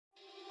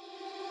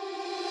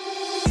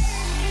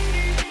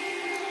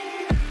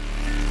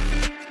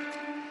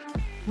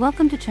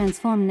Welcome to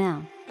Transform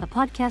Now, a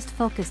podcast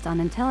focused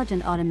on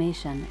intelligent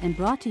automation and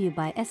brought to you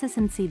by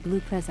SS&C Blue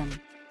Prism.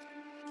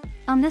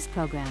 On this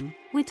program,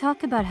 we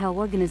talk about how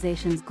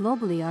organizations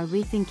globally are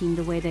rethinking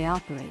the way they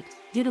operate,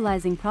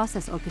 utilizing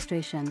process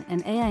orchestration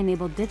and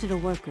AI-enabled digital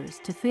workers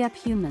to free up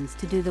humans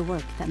to do the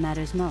work that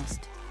matters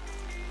most.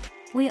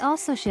 We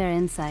also share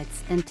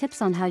insights and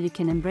tips on how you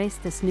can embrace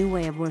this new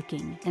way of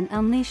working and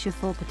unleash your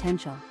full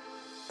potential.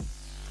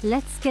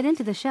 Let's get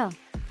into the show.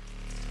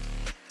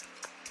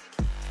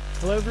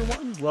 Hello,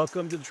 everyone.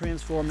 Welcome to the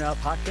Transform Now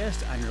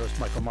podcast. I'm your host,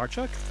 Michael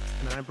Marchuk.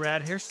 And I'm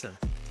Brad Hairston.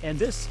 And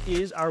this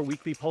is our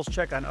weekly pulse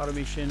check on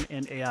automation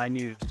and AI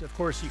news. Of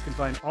course, you can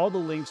find all the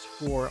links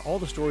for all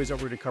the stories that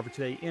we're going to cover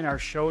today in our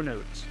show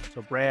notes.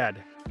 So,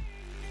 Brad,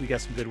 we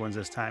got some good ones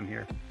this time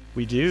here.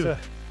 We do.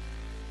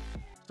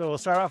 So we'll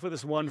start off with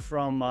this one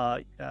from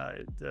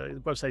the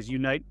website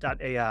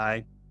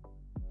unite.ai.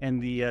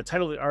 And the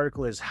title of the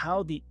article is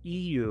How the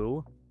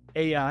EU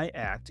AI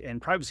Act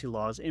and Privacy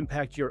Laws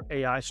Impact Your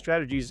AI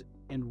Strategies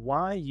and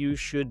Why You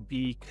Should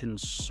Be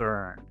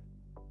Concerned.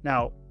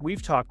 Now,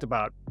 we've talked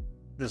about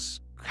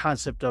this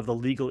concept of the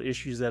legal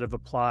issues that have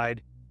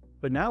applied,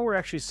 but now we're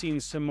actually seeing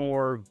some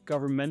more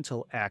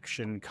governmental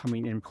action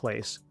coming in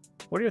place.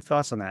 What are your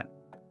thoughts on that?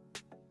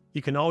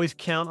 You can always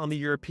count on the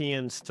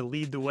Europeans to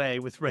lead the way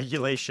with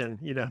regulation.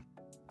 You know,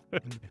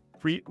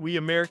 we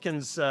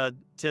Americans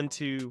tend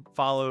to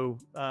follow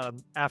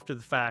after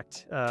the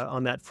fact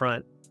on that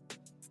front.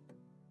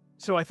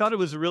 So I thought it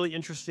was a really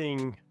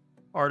interesting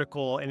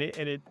article, and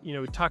it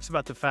talks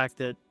about the fact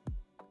that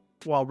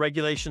while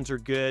regulations are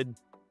good,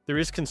 there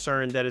is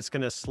concern that it's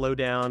going to slow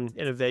down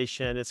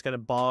innovation. It's going to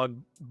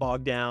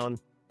bog down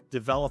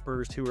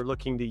developers who are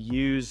looking to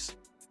use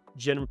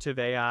generative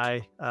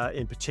AI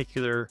in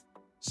particular.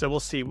 So we'll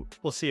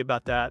see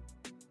about that.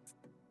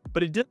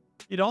 But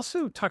it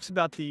also talks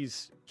about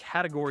these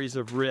categories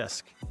of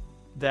risk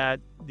that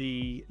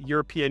the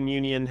European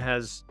Union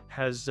has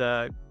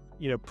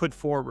put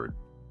forward.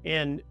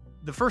 And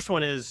the first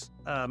one is,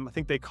 I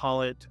think they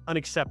call it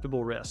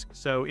unacceptable risk.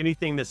 So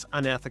anything that's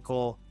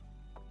unethical,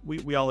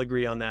 we all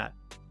agree on that.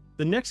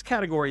 The next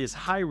category is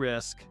high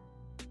risk.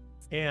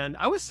 And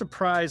I was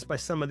surprised by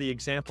some of the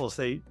examples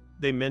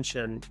they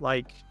mentioned,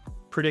 like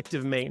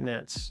predictive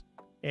maintenance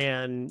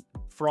and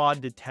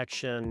fraud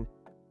detection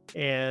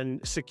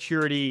and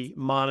security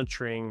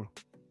monitoring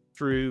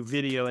through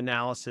video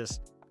analysis.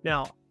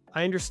 Now,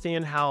 I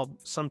understand how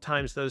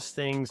sometimes those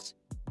things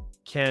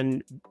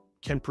can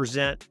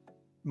present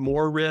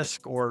more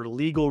risk or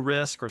legal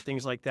risk or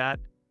things like that.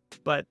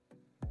 But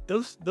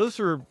those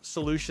are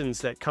solutions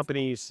that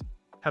companies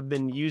have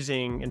been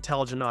using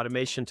intelligent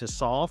automation to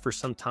solve for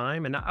some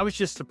time. And I was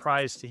just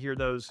surprised to hear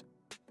those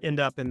end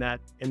up in that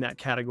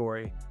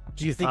category.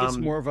 Do you think it's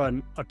more of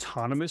an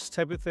autonomous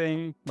type of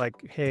thing?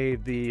 Like, hey,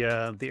 the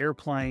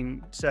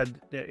airplane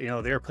said, the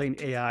airplane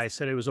AI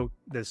said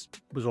this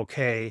was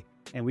okay,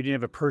 and we didn't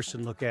have a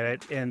person look at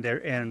it,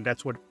 and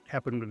that's what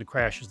happened when the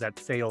crash is that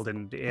failed,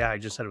 and the AI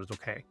just said it was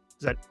okay.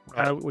 Is that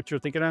kind of what you're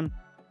thinking on?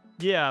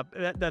 Yeah,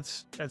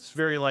 that's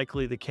very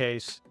likely the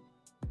case.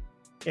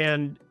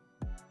 And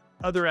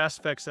other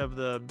aspects of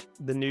the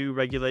new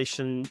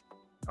regulation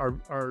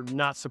are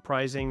not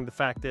surprising. The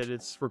fact that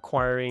it's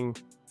requiring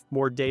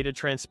more data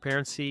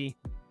transparency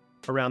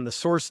around the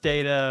source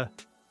data,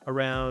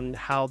 around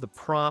how the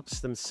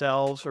prompts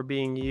themselves are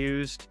being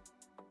used.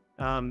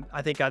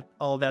 I think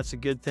all of that's a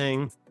good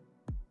thing.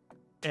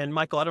 And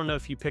Michael, I don't know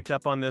if you picked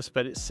up on this,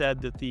 but it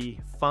said that the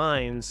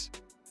fines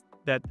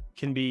that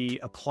can be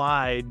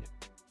applied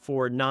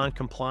for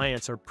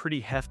non-compliance are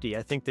pretty hefty.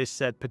 I think they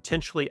said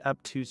potentially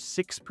up to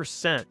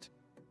 6%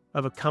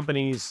 of a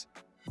company's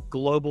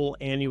global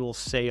annual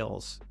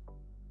sales.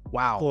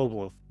 Wow.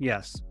 Global,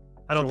 yes.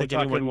 I don't think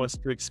anyone wants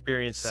to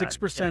experience that.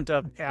 6%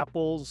 of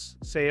Apple's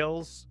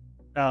sales,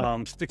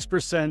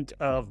 6%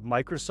 of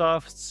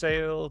Microsoft's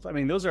sales. I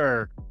mean, those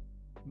are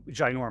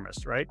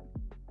ginormous, right?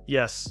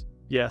 Yes.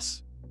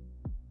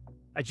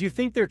 Do you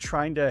think they're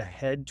trying to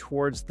head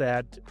towards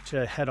that,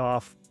 to head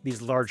off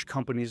these large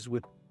companies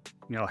with,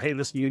 hey,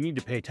 listen, you need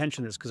to pay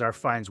attention to this because our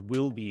fines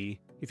will be,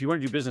 if you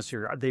want to do business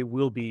here, they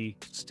will be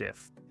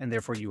stiff, and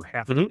therefore you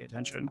have to pay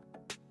attention.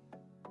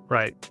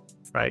 Right.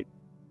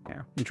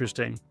 Yeah,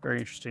 interesting. Very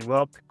interesting.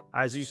 Well,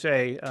 as you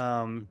say,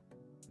 the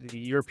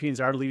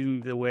Europeans are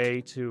leading the way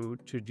to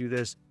do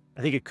this.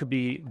 I think it could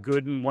be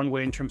good in one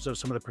way in terms of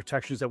some of the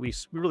protections that we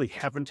really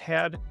haven't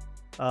had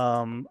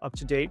up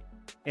to date.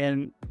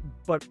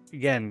 But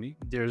again,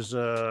 there's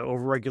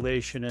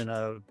overregulation and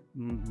a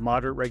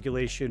moderate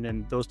regulation,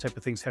 and those type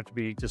of things have to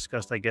be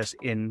discussed, I guess,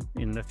 in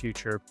the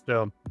future.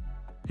 So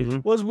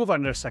let's move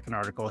on to the second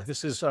article.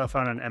 This is found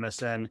on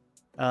MSN.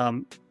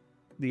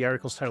 The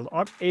article's titled,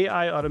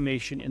 AI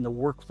Automation in the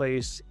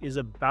Workplace is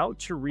About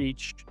to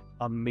Reach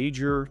a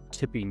Major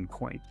Tipping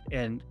Point.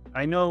 And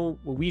I know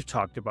we've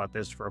talked about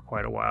this for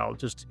quite a while,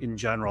 just in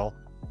general.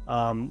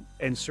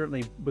 And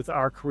certainly with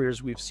our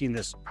careers, we've seen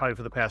this probably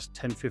for the past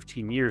 10,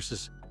 15 years,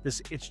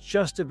 this it's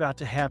just about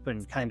to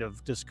happen kind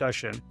of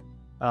discussion.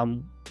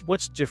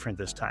 What's different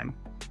this time?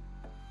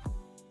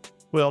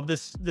 Well,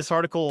 this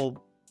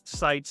article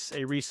cites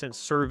a recent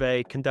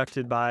survey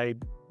conducted by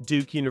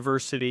Duke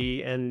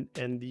University and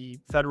the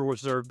Federal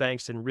Reserve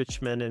Banks in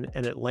Richmond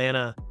and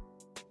Atlanta.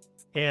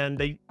 And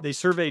they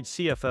surveyed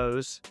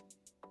CFOs.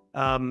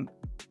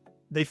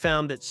 They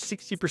found that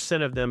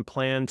 60% of them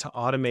plan to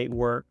automate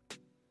work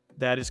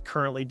that is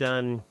currently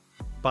done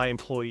by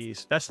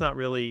employees. That's not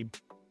really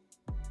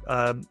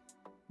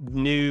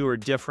new or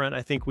different.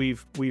 I think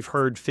we've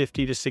heard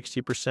 50 to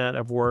 60%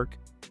 of work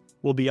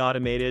will be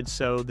automated.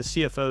 So the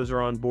CFOs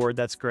are on board.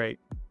 That's great.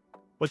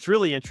 What's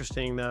really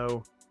interesting,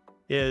 though,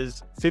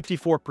 is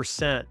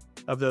 54%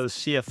 of those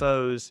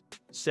CFOs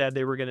said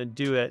they were going to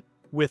do it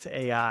with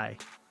AI.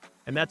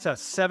 And that's a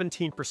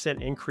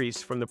 17%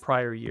 increase from the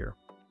prior year.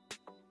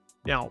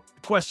 Now,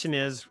 the question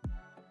is,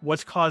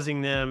 what's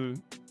causing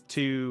them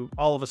to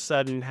all of a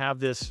sudden have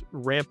this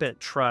rampant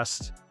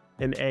trust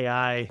in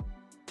AI?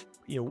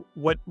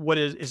 What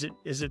is it?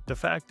 Is it the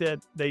fact that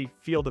they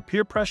feel the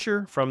peer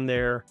pressure from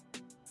their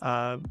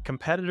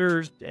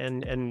competitors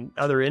and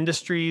other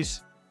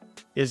industries?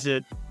 Is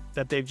it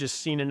that they've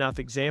just seen enough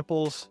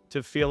examples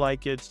to feel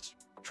like it's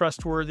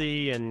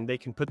trustworthy and they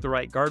can put the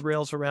right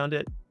guardrails around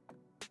it?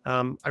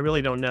 I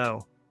really don't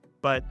know,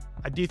 but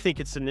I do think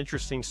it's an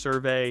interesting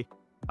survey.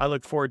 I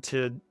look forward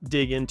to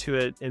dig into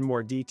it in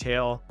more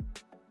detail.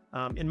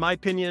 In my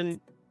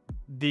opinion,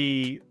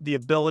 the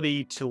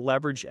ability to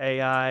leverage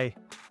AI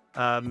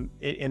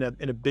in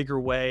a bigger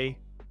way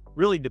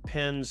really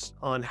depends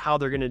on how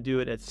they're going to do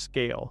it at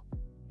scale.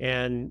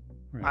 And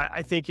right.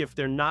 I think if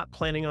they're not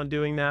planning on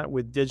doing that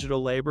with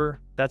digital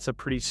labor, that's a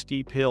pretty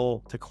steep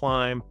hill to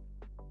climb.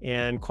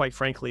 And quite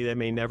frankly, they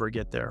may never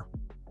get there.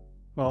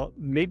 Well,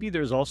 maybe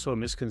there's also a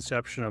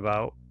misconception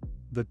about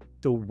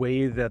the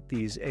way that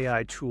these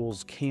AI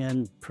tools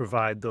can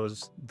provide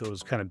those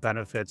kind of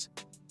benefits.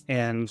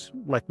 And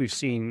like we've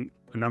seen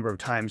a number of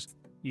times,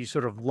 you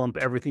sort of lump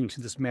everything to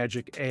this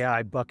magic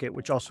AI bucket,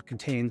 which also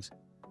contains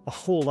a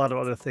whole lot of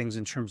other things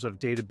in terms of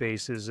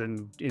databases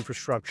and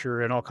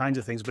infrastructure and all kinds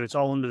of things, but it's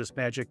all under this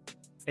magic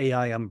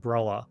AI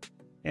umbrella.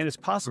 And it's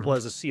possible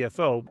as a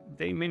CFO,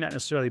 they may not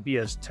necessarily be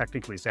as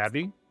technically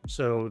savvy.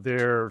 So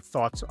their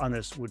thoughts on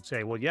this would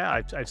say, well, yeah,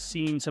 I've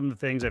seen some of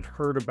the things, I've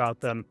heard about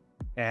them.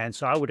 And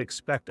so I would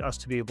expect us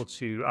to be able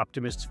to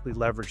optimistically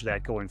leverage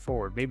that going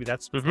forward. Maybe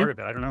that's part of it.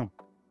 I don't know.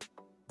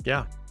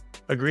 Yeah,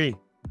 agree.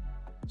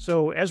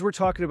 So as we're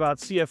talking about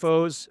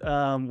CFOs,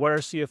 what are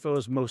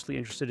CFOs mostly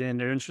interested in?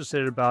 They're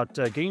interested about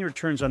getting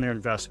returns on their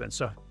investments.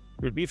 So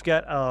we've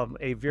got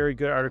a very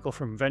good article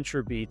from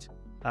VentureBeat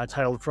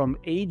titled From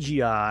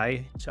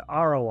AGI to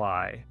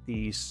ROI,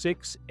 the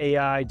 6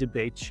 AI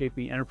debates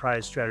shaping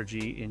enterprise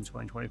strategy in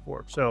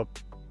 2024. So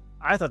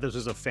I thought this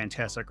was a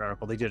fantastic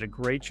article. They did a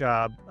great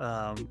job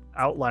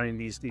outlining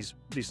these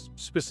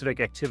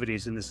specific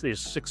activities and these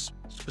 6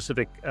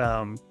 specific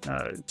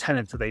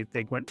tenets that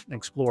they went and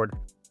explored.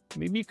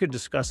 Maybe you could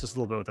discuss this a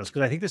little bit with us,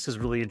 because I think this is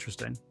really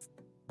interesting.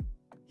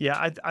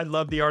 Yeah, I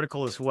love the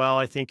article as well.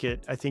 I think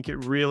it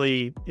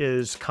really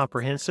is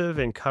comprehensive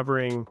and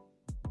covering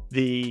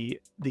the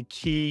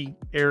key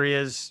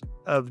areas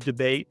of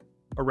debate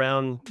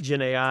around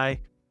Gen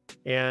AI.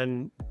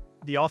 And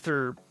the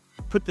author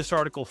put this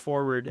article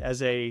forward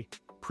as a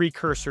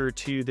precursor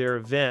to their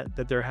event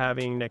that they're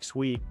having next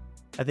week.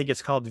 I think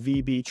it's called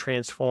VB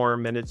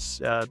Transform, and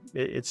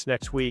it's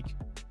next week.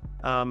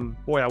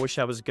 Boy, I wish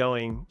I was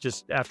going,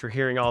 just after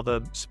hearing all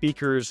the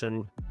speakers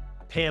and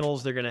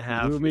panels they're going to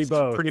have. Me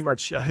both. Pretty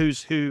much a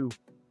who's who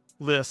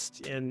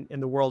list in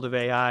the world of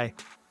AI.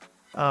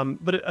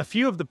 But a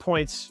few of the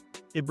points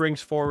it brings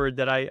forward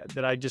that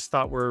I just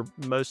thought were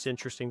most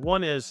interesting.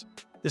 One is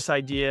this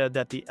idea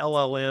that the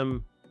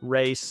LLM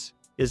race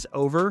is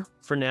over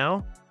for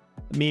now,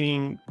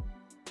 meaning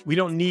we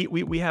don't need,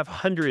 we have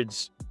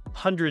hundreds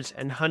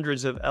and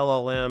hundreds of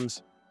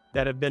LLMs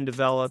that have been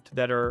developed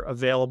that are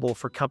available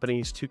for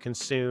companies to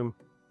consume.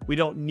 We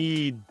don't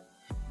need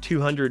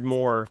 200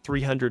 more,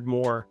 300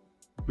 more.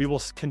 We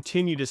will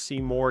continue to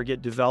see more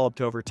get developed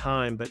over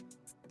time, but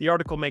the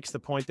article makes the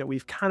point that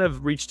we've kind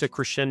of reached a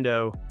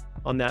crescendo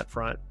on that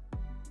front.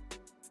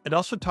 It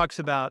also talks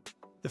about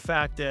the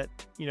fact that,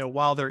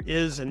 while there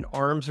is an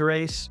arms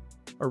race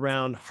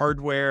around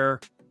hardware,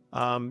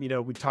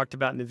 we talked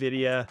about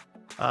NVIDIA.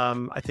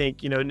 I think,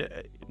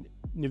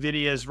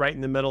 NVIDIA is right in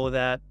the middle of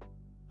that.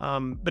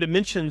 But it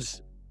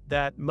mentions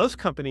that most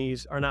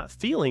companies are not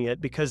feeling it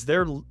because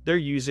they're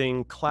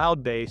using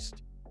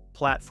cloud-based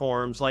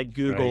platforms like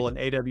Google and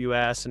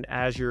AWS and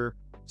Azure.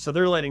 So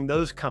they're letting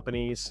those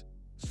companies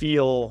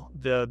feel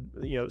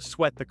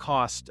sweat the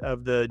cost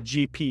of the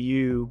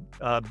GPU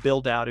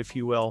build out, if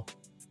you will.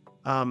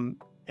 And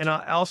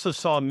I also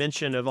saw a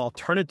mention of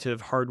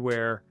alternative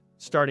hardware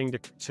starting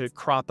to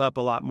crop up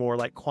a lot more,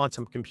 like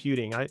quantum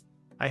computing.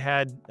 I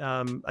had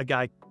a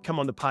guy come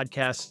on the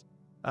podcast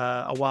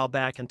a while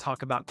back and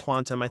talk about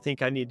quantum. I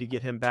think I need to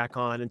get him back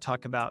on and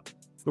talk about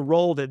the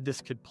role that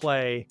this could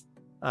play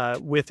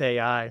with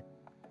AI.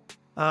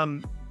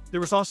 There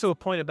was also a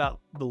point about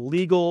the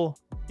legal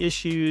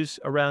issues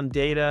around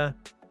data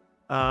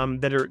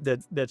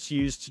that's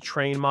used to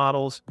train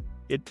models.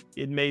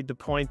 it made the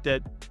point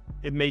that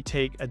it may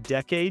take a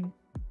decade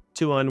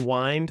to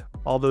unwind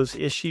all those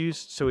issues.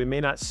 So we may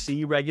not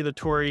see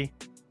regulatory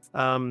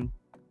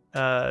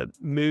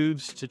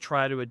moves to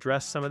try to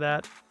address some of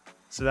that.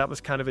 So that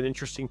was kind of an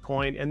interesting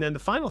point. And then the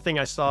final thing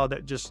I saw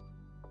that just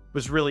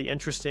was really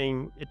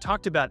interesting, it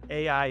talked about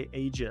AI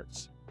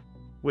agents,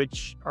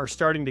 which are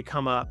starting to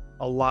come up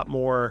a lot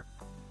more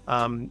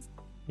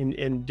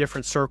in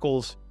different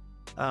circles.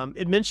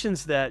 It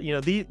mentions that,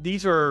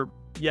 these are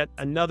yet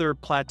another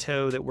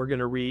plateau that we're going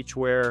to reach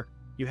where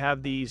you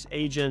have these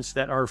agents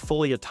that are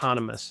fully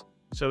autonomous.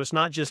 So it's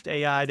not just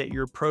AI that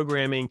you're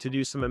programming to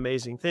do some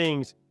amazing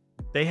things.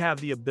 They have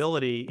the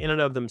ability in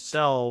and of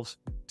themselves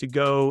to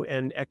go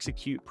and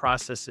execute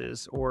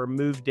processes or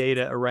move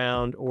data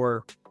around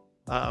or,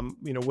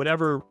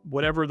 whatever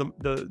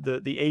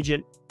the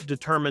agent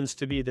determines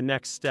to be the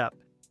next step.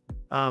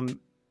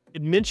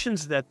 It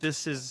mentions that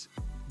this is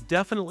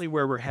definitely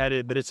where we're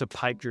headed, but it's a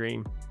pipe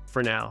dream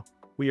for now.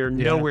 We are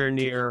nowhere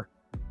near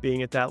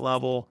being at that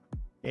level.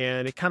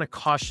 And it kind of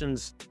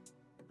cautions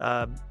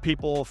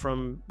people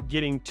from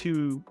getting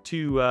too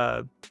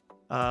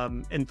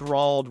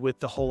enthralled with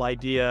the whole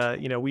idea.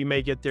 We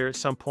may get there at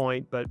some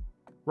point, but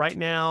right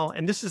now,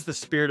 and this is the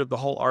spirit of the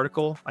whole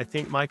article, I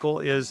think, Michael,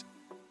 is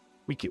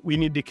we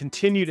need to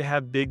continue to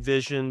have big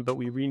vision, but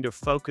we need to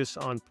focus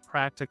on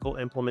practical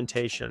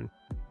implementation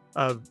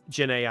of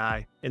Gen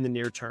AI in the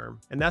near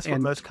term. And that's what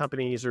most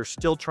companies are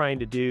still trying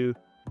to do.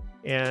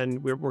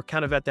 And we're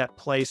kind of at that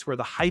place where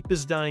the hype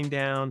is dying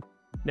down.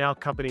 Now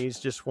companies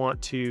just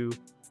want to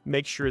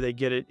make sure they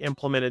get it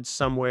implemented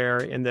somewhere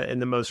in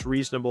the most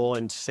reasonable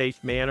and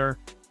safe manner.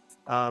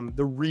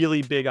 The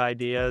really big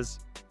ideas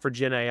for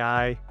Gen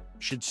AI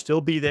should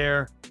still be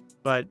there,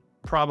 but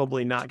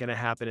probably not going to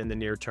happen in the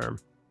near term.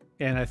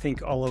 And I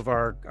think all of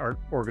our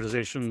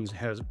organizations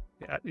has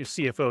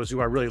CFOs who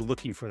are really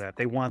looking for that.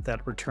 They want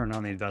that return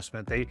on the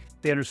investment. They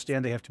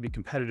understand they have to be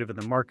competitive in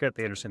the market.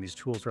 They understand these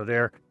tools are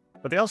there,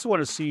 but they also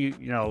want to see,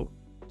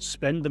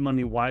 spend the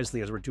money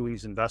wisely as we're doing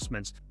these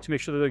investments to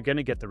make sure that they're going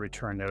to get the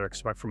return that they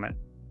expect from it.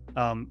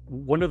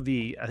 One of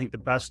the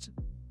best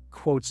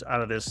quotes out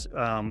of this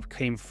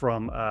came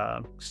from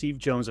Steve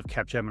Jones of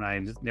Capgemini.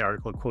 In the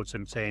article, quotes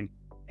him saying,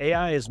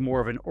 AI is more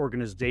of an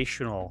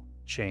organizational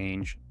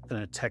change than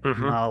a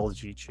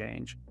technology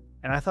change.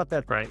 And I thought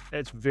that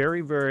it's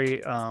very,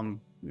 very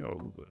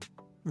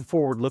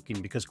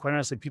forward-looking, because quite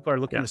honestly, people are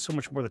looking at so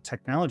much more the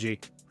technology,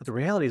 but the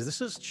reality is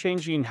this is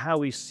changing how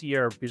we see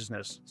our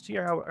business,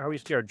 how we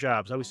see our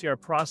jobs, how we see our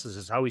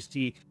processes, how we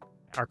see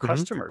our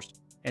customers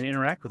and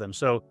interact with them.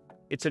 So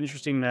it's an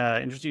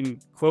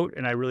interesting quote,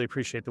 and I really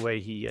appreciate the way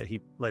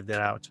he laid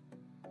that out.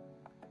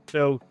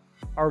 So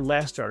our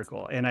last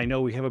article, and I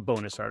know we have a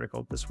bonus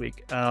article this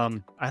week.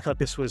 I thought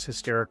this was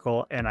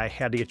hysterical, and I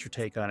had to get your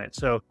take on it.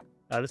 So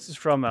this is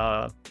from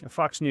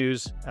Fox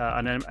News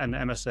on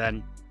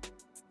MSN.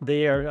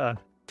 They are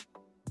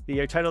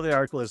the title of the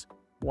article is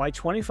 "Why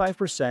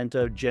 25%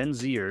 of Gen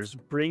Zers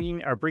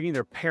are bringing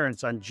their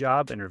parents on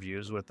job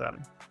interviews with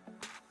them."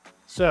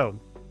 So,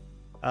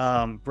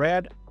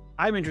 Brad,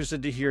 I'm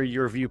interested to hear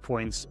your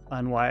viewpoints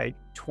on why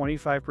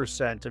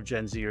 25% of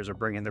Gen Zers are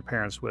bringing their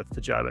parents with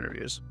to job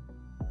interviews.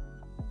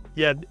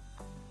 Yeah,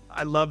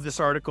 I love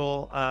this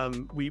article.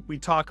 We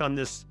talk on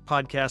this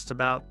podcast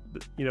about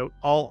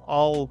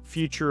all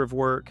future of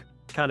work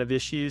kind of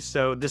issues.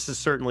 So this is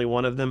certainly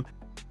one of them.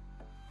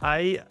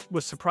 I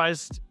was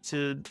surprised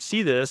to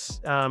see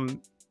this. I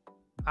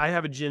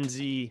have a Gen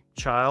Z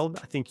child.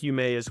 I think you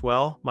may as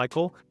well,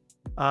 Michael.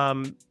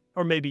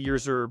 Or maybe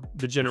yours are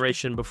the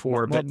generation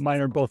before. But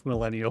mine are both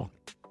millennial.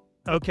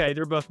 Okay,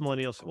 they're both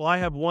millennials. Well, I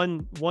have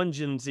one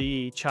Gen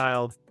Z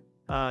child.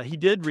 He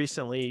did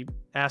recently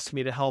ask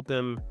me to help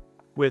him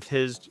with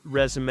his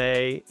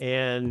resume,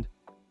 and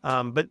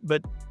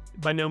but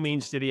by no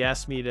means did he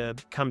ask me to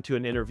come to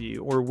an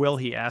interview, or will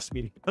he ask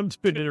me to come to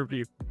an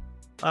interview.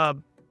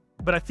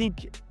 But I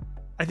think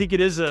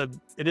it is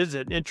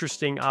an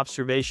interesting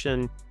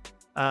observation.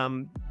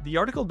 The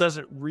article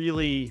doesn't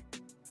really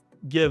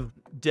give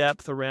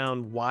depth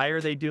around why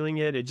are they doing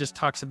it. It just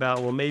talks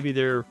about, well, maybe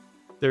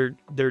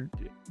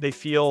they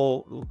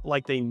feel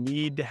like they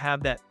need to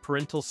have that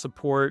parental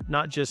support,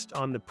 not just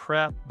on the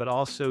prep, but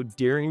also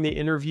during the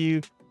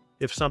interview.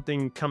 If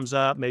something comes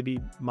up, maybe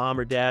mom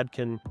or dad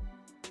can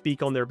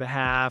speak on their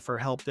behalf or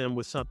help them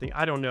with something.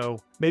 I don't know.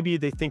 Maybe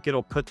they think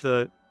it'll put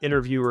the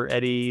interviewer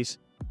at ease.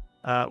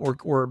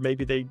 Or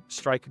maybe they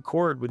strike a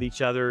chord with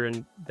each other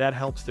and that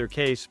helps their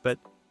case. But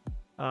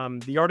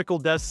the article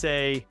does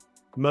say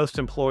most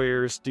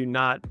employers do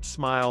not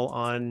smile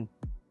on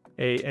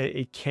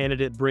a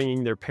candidate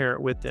bringing their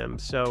parent with them.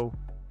 So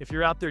if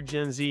you're out there,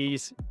 Gen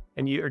Zs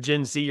and you are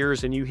Gen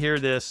Zers and you hear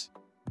this,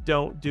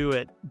 don't do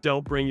it.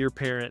 Don't bring your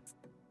parent.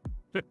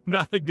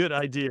 Not a good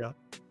idea.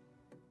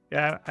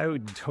 Yeah, I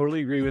would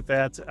totally agree with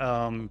that.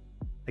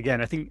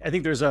 Again, I think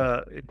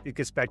it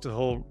gets back to the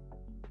whole,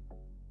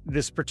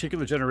 this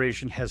particular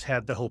generation has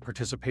had the whole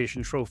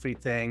participation trophy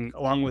thing,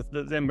 along with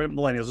the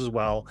millennials as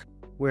well,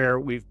 where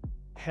we've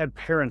had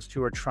parents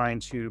who are trying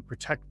to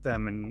protect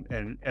them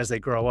and as they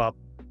grow up.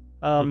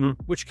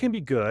 which can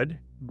be good,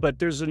 but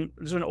there's an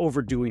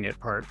overdoing it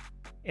part.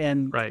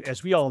 And Right.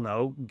 as we all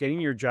know, getting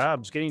your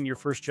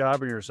first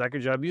job or your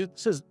second job,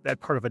 this is that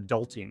part of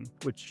adulting,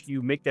 which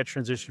you make that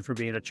transition from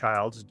being a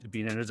child to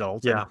being an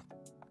adult. Yeah. And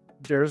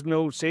there's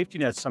no safety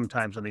net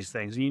sometimes on these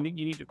things. You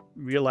need to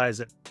realize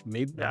that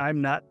maybe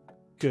I'm not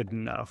good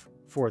enough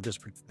for this,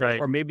 Right.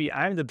 or maybe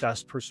I'm the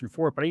best person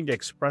for it, but I need to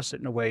express it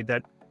in a way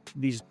that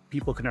these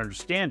people can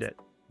understand it.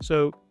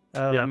 So,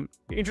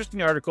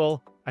 interesting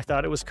article. I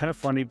thought it was kind of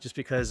funny just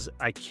because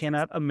I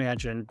cannot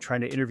imagine trying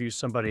to interview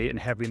somebody and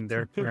having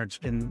their parents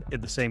in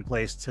the same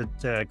place to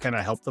kind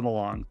of help them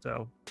along.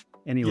 So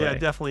anyway. Yeah,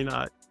 definitely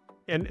not.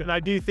 And I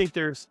do think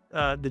there's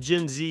the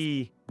Gen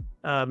Z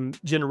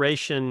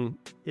generation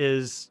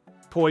is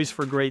poised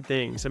for great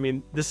things. I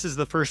mean, this is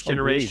the first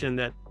generation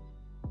that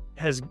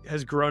has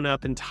grown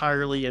up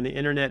entirely in the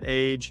internet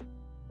age,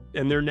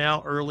 and they're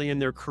now early in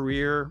their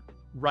career,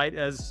 right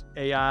as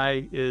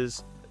AI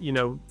is,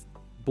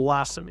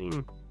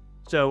 blossoming.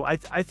 So I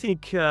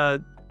think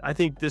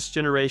this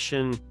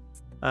generation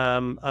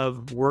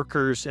of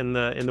workers in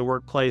the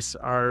workplace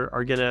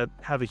are going to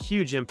have a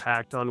huge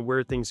impact on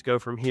where things go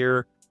from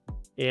here,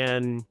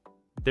 and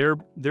they're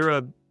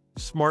a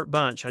smart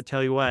bunch. I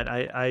tell you what,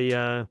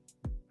 I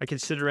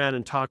could sit around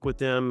and talk with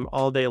them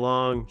all day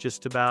long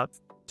just about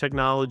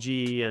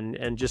technology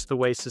and just the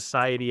way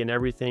society and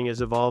everything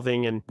is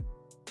evolving. And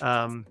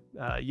I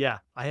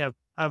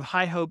have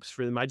high hopes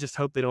for them. I just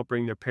hope they don't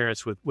bring their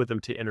parents with them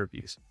to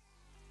interviews.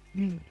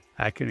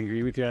 I can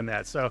agree with you on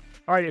that. So,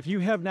 all right, if you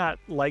have not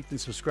liked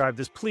and subscribed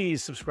this,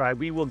 please subscribe.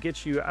 We will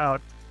get you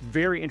out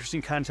very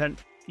interesting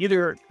content,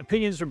 either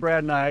opinions from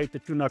Brad and I, the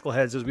two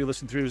knuckleheads, as we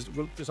listen through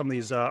some of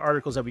these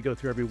articles that we go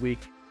through every week,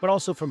 but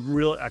also from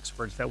real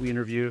experts that we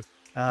interview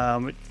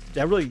that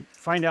really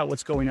find out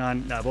what's going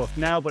on, both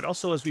now, but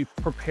also as we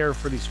prepare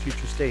for these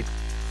future states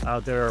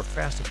that are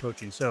fast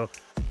approaching. So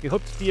we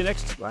hope to see you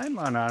next time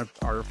on our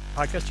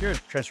podcast here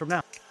at Transform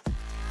Now.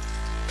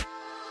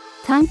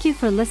 Thank you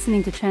for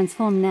listening to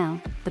Transform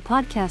Now, the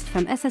podcast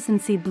from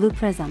SS&C Blue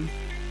Prism.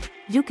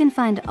 You can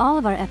find all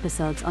of our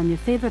episodes on your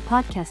favorite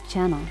podcast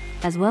channel,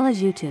 as well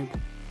as YouTube.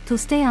 To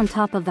stay on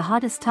top of the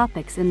hottest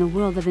topics in the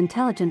world of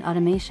intelligent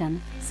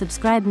automation,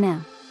 subscribe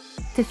now.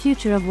 The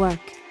future of work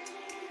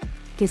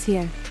is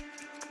here.